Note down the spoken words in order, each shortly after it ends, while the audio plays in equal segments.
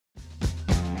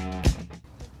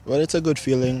Well, it's a good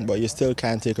feeling, but you still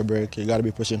can't take a break. You got to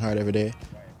be pushing hard every day.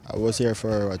 I was here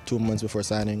for 2 months before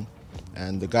signing,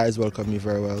 and the guys welcomed me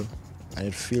very well, and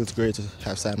it feels great to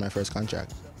have signed my first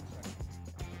contract.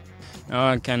 Now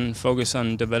I can focus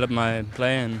on develop my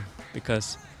play, and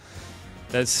because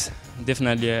that's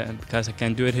definitely because I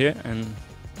can do it here and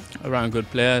around good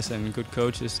players and good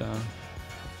coaches.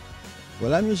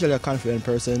 Well, I'm usually a confident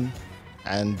person,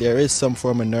 and there is some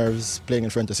form of nerves playing in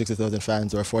front of 60,000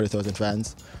 fans or 40,000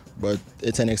 fans, but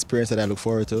it's an experience that I look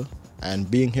forward to. And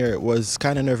being here, it was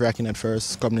kind of nerve-wracking at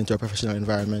first, coming into a professional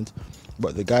environment,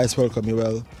 but the guys welcome me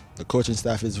well, the coaching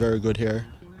staff is very good here,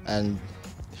 and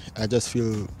I just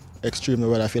feel extremely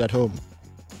well. I feel at home.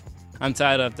 I'm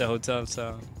tired of the hotel,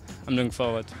 so I'm looking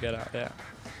forward to get out there.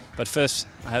 But first,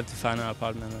 I have to find an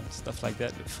apartment and stuff like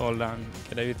that, fall down,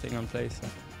 get everything on place. So.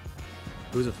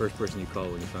 Who was the first person you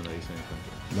called when you found out you signed a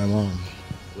contract? My mom.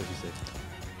 What did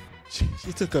she say?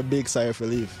 She took a big sigh of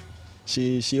relief.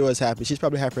 She was happy. She's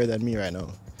probably happier than me right now.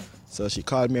 So she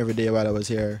called me every day while I was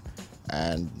here,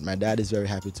 and my dad is very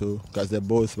happy too because they're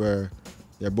both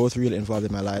really involved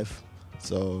in my life.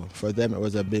 So for them, it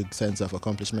was a big sense of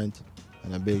accomplishment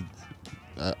and a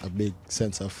big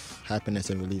sense of happiness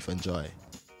and relief and joy.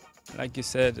 Like you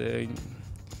said,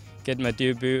 get my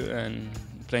debut and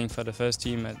playing for the first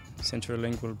team at Central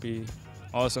Link will be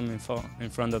awesome in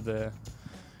front of the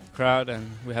crowd, and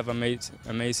we have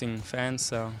amazing fans,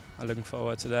 so I'm looking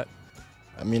forward to that.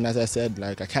 I mean, as I said,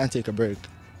 I can't take a break.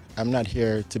 I'm not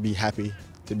here to be happy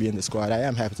to be in the squad. I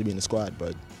am happy to be in the squad,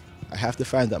 but I have to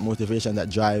find that motivation, that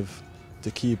drive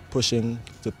to keep pushing,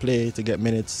 to play, to get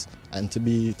minutes, and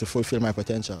to fulfill my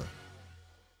potential.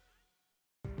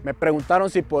 Me preguntaron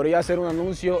si podría hacer un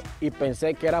anuncio y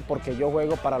pensé que era porque yo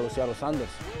juego para los Seattle Sounders.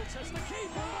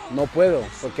 No puedo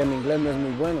porque mi inglés no es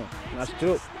muy bueno. That's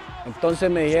true. Entonces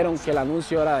me dijeron que el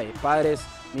anuncio era de padres,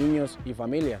 niños y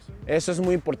familias. Eso es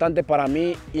muy importante para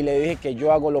mí y le dije que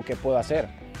yo hago lo que puedo hacer.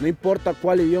 No importa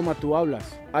cuál idioma tú hablas,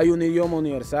 hay un idioma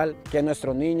universal que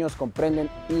nuestros niños comprenden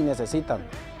y necesitan.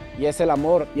 Y es el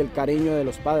amor y el cariño de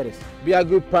los padres. Be a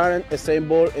good parent and stay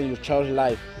involved in your child's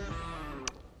life.